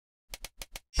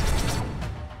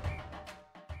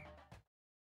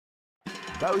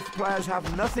Both players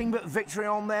have nothing but victory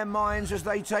on their minds as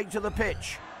they take to the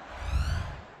pitch.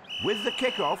 With the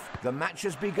kickoff, the match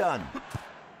has begun.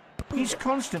 He's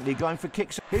constantly going for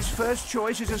kicks. His first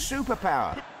choice is a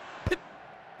superpower.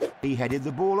 He headed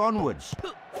the ball onwards.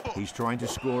 He's trying to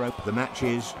score up. The match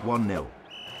is 1-0.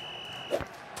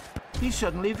 He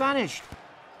suddenly vanished.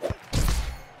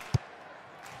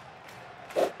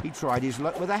 He tried his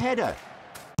luck with a header.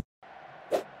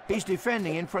 He's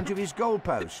defending in front of his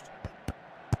goalpost.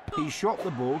 He shot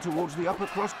the ball towards the upper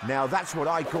cross. Now that's what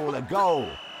I call a goal.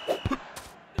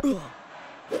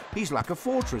 He's like a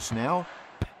fortress now.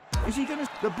 Is he going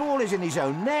to... The ball is in his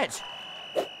own net.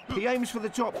 He aims for the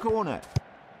top corner.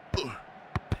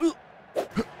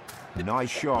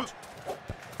 Nice shot.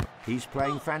 He's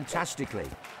playing fantastically.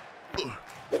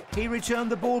 He returned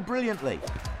the ball brilliantly.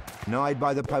 Denied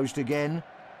by the post again.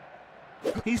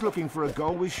 He's looking for a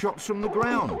goal with shots from the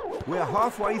ground. We're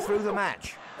halfway through the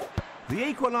match.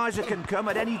 The equaliser can come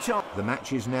at any time. The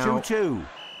match is now 2-2.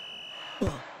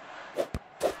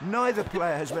 Neither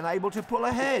player has been able to pull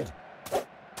ahead.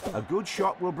 A good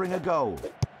shot will bring a goal.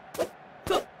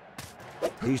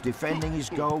 He's defending his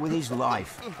goal with his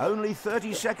life. Only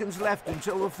 30 seconds left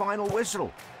until the final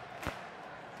whistle.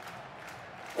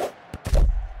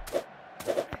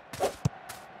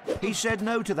 He said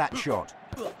no to that shot.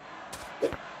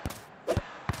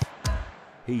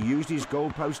 He used his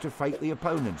goalpost to fake the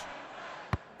opponent.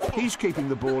 He's keeping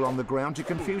the ball on the ground to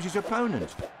confuse his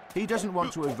opponent. He doesn't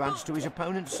want to advance to his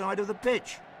opponent's side of the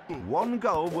pitch. One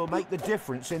goal will make the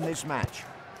difference in this match.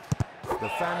 The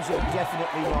fans are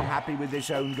definitely not happy with this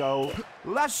own goal.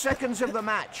 Last seconds of the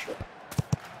match.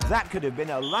 That could have been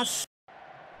a last...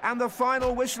 And the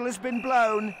final whistle has been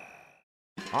blown.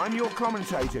 I'm your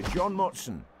commentator, John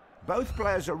Motson. Both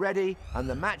players are ready and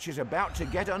the match is about to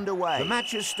get underway. The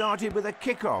match has started with a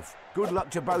kickoff. Good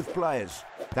luck to both players.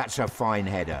 That's a fine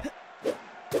header.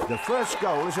 The first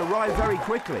goal has arrived very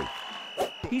quickly.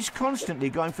 He's constantly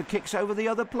going for kicks over the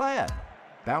other player.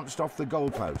 Bounced off the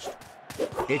goalpost.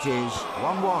 It is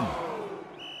 1-1.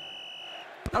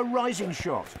 A rising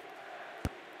shot.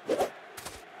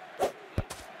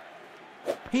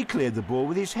 He cleared the ball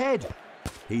with his head.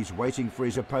 He's waiting for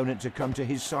his opponent to come to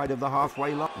his side of the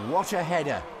halfway line. What a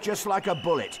header, just like a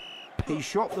bullet. He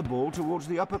shot the ball towards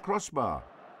the upper crossbar.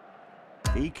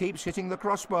 He keeps hitting the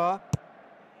crossbar.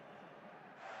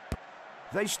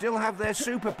 They still have their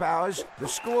superpowers. The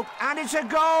score, and it's a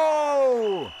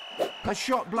goal! A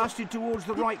shot blasted towards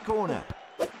the right corner.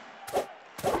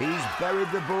 He's buried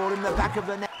the ball in the back of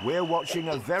the net. We're watching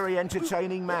a very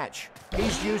entertaining match. He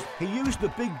used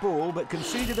the big ball but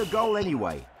conceded a goal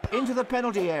anyway. Into the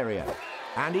penalty area.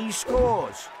 And he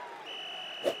scores.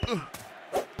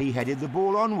 He headed the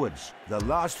ball onwards. The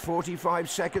last 45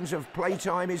 seconds of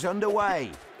playtime is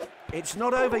underway. It's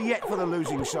not over yet for the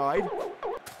losing side.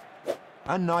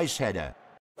 A nice header.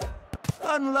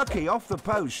 Unlucky off the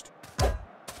post.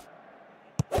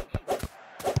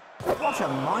 What a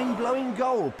mind-blowing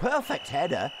goal. Perfect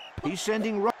header. He's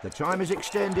sending right. The time is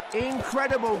extended.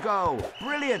 Incredible goal.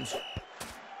 Brilliant.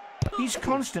 He's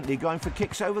constantly going for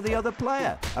kicks over the other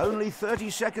player. Only 30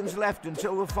 seconds left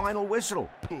until the final whistle.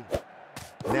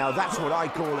 Now that's what I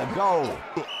call a goal.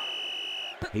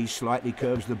 He slightly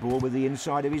curves the ball with the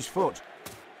inside of his foot.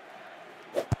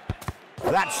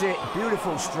 That's it.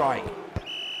 Beautiful strike.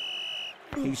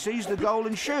 He sees the goal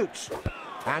and shoots.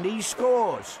 And he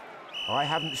scores. I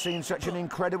haven't seen such an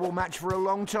incredible match for a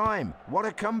long time. What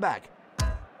a comeback.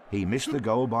 He missed the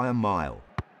goal by a mile.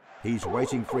 He's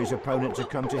waiting for his opponent to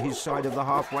come to his side of the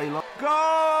halfway line.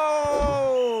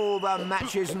 Goal! The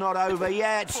match is not over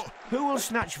yet. Who will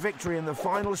snatch victory in the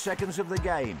final seconds of the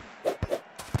game?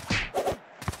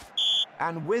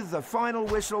 And with the final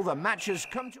whistle, the match has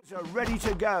come to... Are ready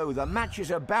to go. The match is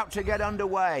about to get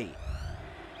underway.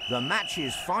 The match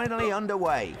is finally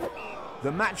underway.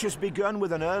 The match has begun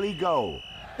with an early goal.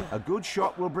 A good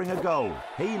shot will bring a goal.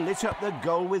 He lit up the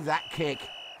goal with that kick.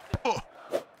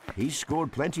 He's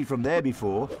scored plenty from there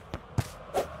before.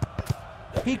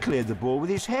 He cleared the ball with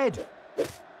his head.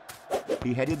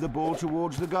 He headed the ball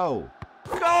towards the goal.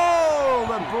 Goal!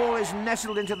 The ball is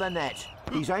nestled into the net.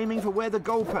 He's aiming for where the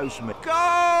goalpost met. Goal!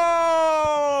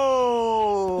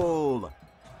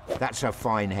 That's a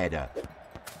fine header.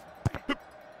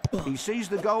 He sees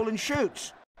the goal and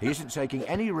shoots. He isn't taking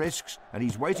any risks, and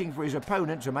he's waiting for his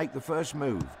opponent to make the first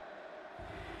move.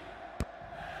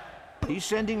 He's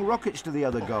sending rockets to the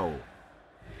other goal.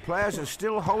 Players are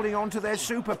still holding on to their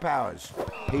superpowers.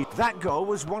 That goal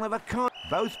was one of a kind.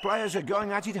 Both players are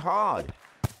going at it hard.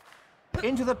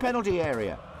 Into the penalty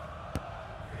area.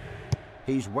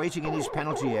 He's waiting in his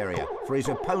penalty area for his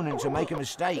opponent to make a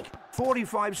mistake.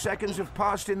 45 seconds have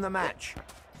passed in the match.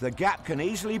 The gap can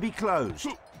easily be closed.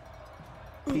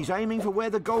 He's aiming for where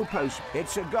the goalpost.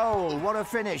 It's a goal. What a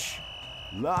finish.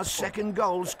 Last second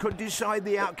goals could decide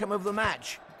the outcome of the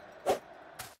match.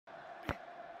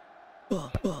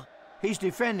 He's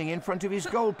defending in front of his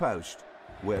goalpost.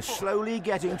 We're slowly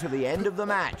getting to the end of the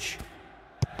match.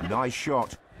 Nice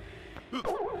shot.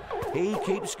 He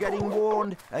keeps getting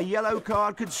warned. A yellow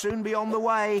card could soon be on the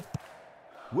way.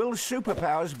 Will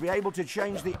Superpowers be able to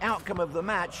change the outcome of the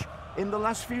match in the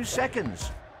last few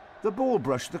seconds? The ball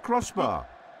brushed the crossbar.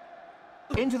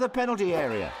 Into the penalty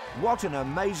area. What an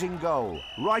amazing goal.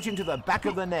 Right into the back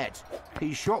of the net.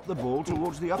 He shot the ball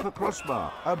towards the upper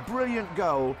crossbar. A brilliant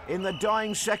goal in the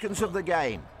dying seconds of the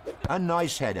game. A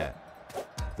nice header.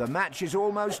 The match is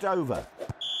almost over.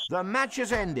 The match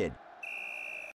has ended.